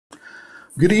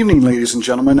Good evening, ladies and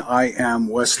gentlemen. I am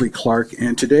Wesley Clark,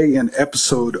 and today in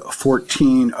episode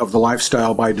 14 of the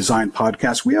Lifestyle by Design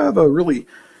podcast, we have a really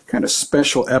kind of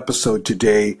special episode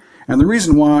today. And the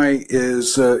reason why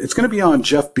is it's going to be on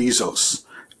Jeff Bezos,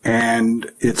 and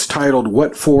it's titled,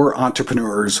 What Four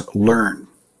Entrepreneurs Learn.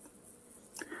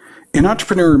 In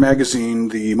Entrepreneur Magazine,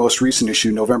 the most recent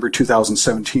issue, November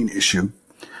 2017 issue,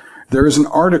 there is an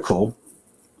article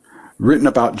written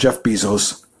about Jeff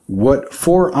Bezos, what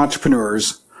four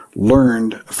entrepreneurs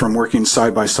learned from working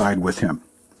side by side with him.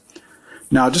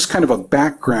 Now, just kind of a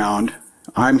background,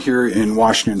 I'm here in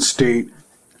Washington State,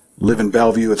 live in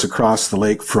Bellevue. It's across the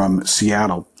lake from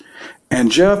Seattle.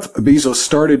 And Jeff Bezos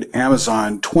started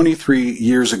Amazon 23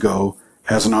 years ago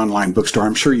as an online bookstore.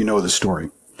 I'm sure you know the story.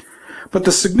 But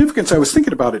the significance, I was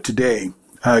thinking about it today,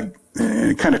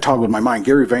 it kind of toggled my mind.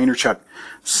 Gary Vaynerchuk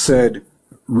said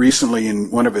recently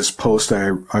in one of his posts I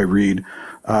read,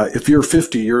 if you're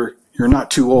 50, you're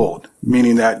not too old,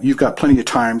 meaning that you've got plenty of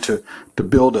time to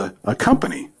build a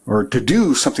company or to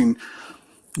do something,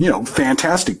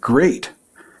 fantastic, great.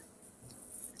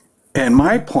 And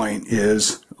my point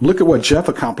is, look at what Jeff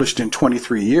accomplished in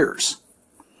 23 years.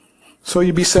 So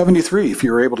you'd be 73 if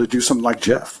you were able to do something like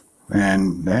Jeff.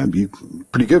 And that'd be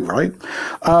pretty good, right?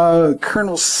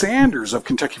 Colonel Sanders of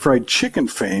Kentucky Fried Chicken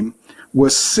fame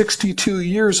was 62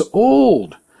 years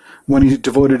old when he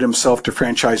devoted himself to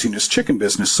franchising his chicken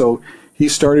business. So he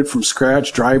started from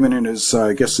scratch, driving in his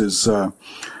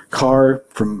car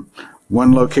from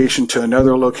one location to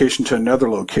another location to another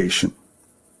location.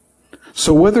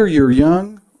 So whether you're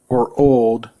young or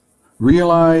old,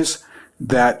 realize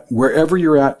that wherever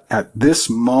you're at this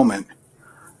moment,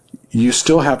 you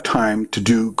still have time to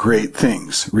do great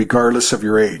things, regardless of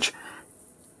your age.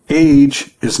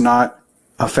 Age is not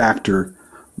a factor,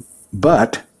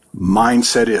 but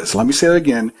mindset is. Let me say that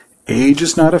again. Age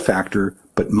is not a factor,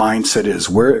 but mindset is.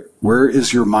 Where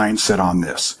is your mindset on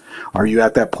this? Are you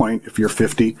at that point, if you're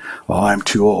 50, oh, I'm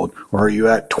too old? Or are you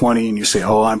at 20 and you say,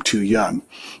 oh, I'm too young?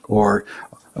 Or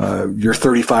you're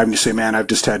 35 and you say, man, I've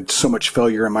just had so much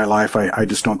failure in my life, I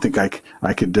just don't think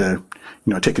I could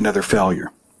take another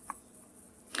failure.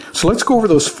 So let's go over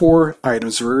those four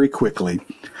items very quickly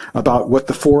about what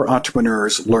the four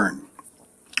entrepreneurs learned.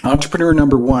 Entrepreneur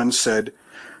number one said,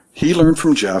 he learned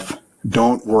from Jeff,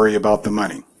 don't worry about the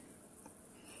money.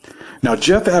 Now,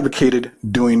 Jeff advocated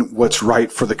doing what's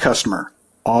right for the customer,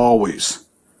 always,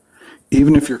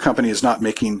 even if your company is not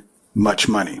making much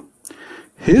money.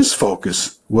 His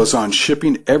focus was on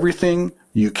shipping everything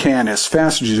you can as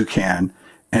fast as you can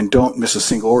and don't miss a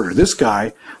single order. This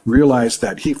guy realized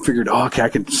that he figured, okay, I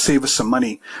could save us some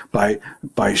money by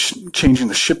changing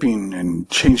the shipping and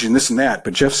changing this and that.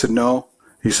 But Jeff said, no.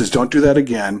 He says, don't do that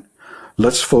again.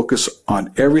 Let's focus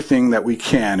on everything that we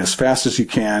can as fast as you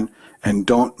can and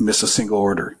don't miss a single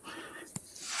order.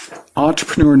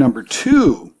 Entrepreneur number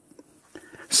two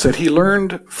said he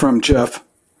learned from Jeff,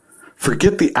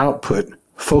 forget the output,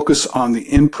 focus on the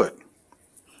input.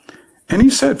 And he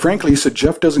said, frankly,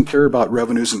 Jeff doesn't care about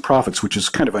revenues and profits, which is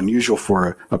kind of unusual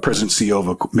for a president CEO of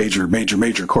a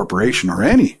major corporation or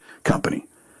any company.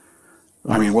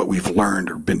 I mean, what we've learned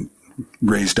or been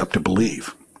raised up to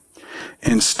believe.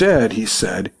 Instead, he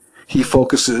said, he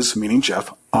focuses, meaning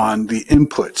Jeff, on the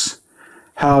inputs,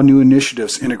 how new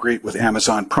initiatives integrate with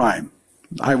Amazon Prime.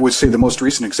 I would say the most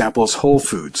recent example is Whole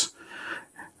Foods.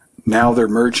 Now they're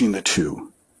merging the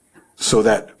two, so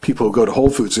that people who go to Whole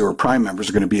Foods who are Prime members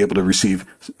are going to be able to receive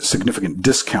significant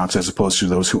discounts as opposed to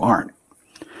those who aren't.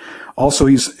 Also,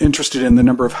 he's interested in the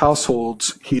number of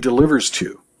households he delivers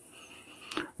to.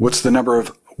 What's the number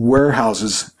of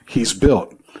warehouses he's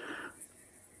built?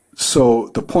 So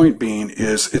the point being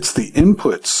is it's the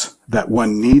inputs that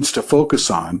one needs to focus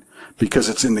on because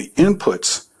it's in the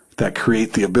inputs that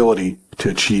create the ability to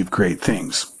achieve great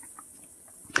things.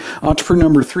 Entrepreneur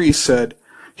number three said,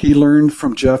 he learned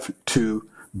from Jeff to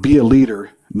be a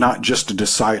leader, not just a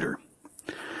decider.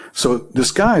 So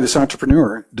this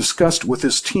entrepreneur, discussed with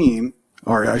his team,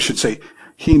 or I should say,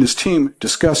 he and his team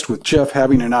discussed with Jeff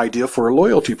having an idea for a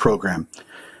loyalty program.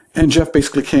 And Jeff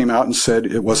basically came out and said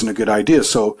it wasn't a good idea.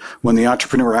 So when the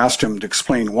entrepreneur asked him to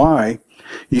explain why,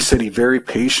 he said he very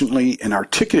patiently and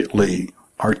articulately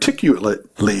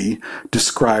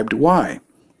described why.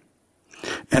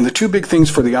 And the two big things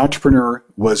for the entrepreneur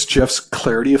was Jeff's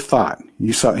clarity of thought.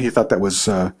 He thought that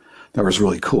was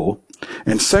really cool.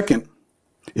 And second,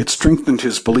 it strengthened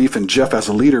his belief in Jeff as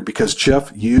a leader because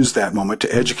Jeff used that moment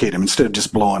to educate him instead of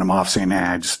just blowing him off saying,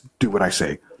 just do what I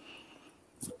say.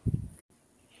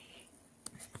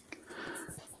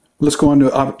 Let's go on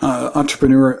to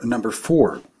entrepreneur number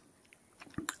four.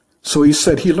 So he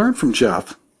said he learned from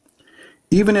Jeff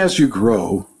Even as you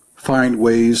grow, find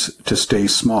ways to stay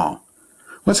small.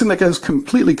 One thing that goes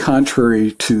completely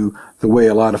contrary to the way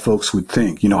a lot of folks would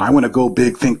think. I want to go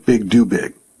big, think big, do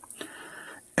big.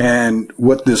 And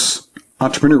what this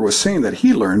entrepreneur was saying that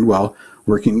he learned while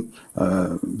working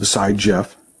beside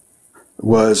Jeff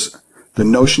was the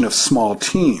notion of small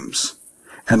teams.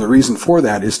 And the reason for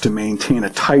that is to maintain a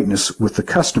tightness with the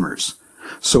customers.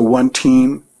 So one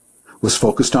team was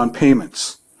focused on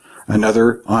payments,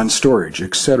 another on storage,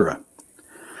 etc.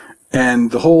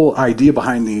 And the whole idea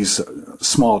behind these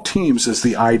small teams is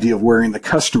the idea of wearing the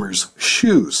customer's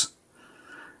shoes.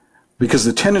 Because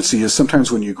the tendency is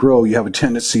sometimes when you grow, you have a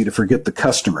tendency to forget the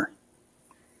customer.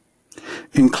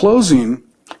 In closing,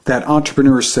 that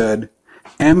entrepreneur said,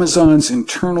 Amazon's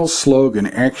internal slogan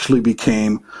actually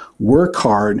became work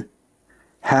hard,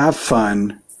 have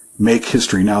fun, make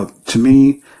history. Now, to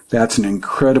me, that's an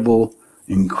incredible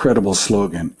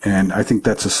slogan. And I think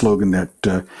that's a slogan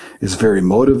that is very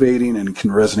motivating and can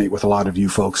resonate with a lot of you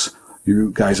folks,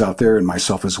 you guys out there, and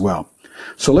myself as well.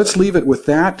 So let's leave it with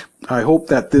that. I hope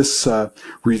that this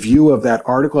review of that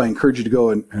article, I encourage you to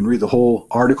go and read the whole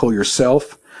article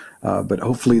yourself. But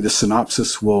hopefully the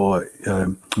synopsis will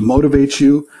motivate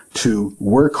you to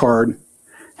work hard,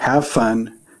 have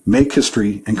fun, make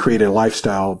history, and create a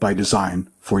lifestyle by design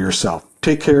for yourself.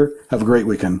 Take care. Have a great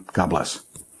weekend. God bless.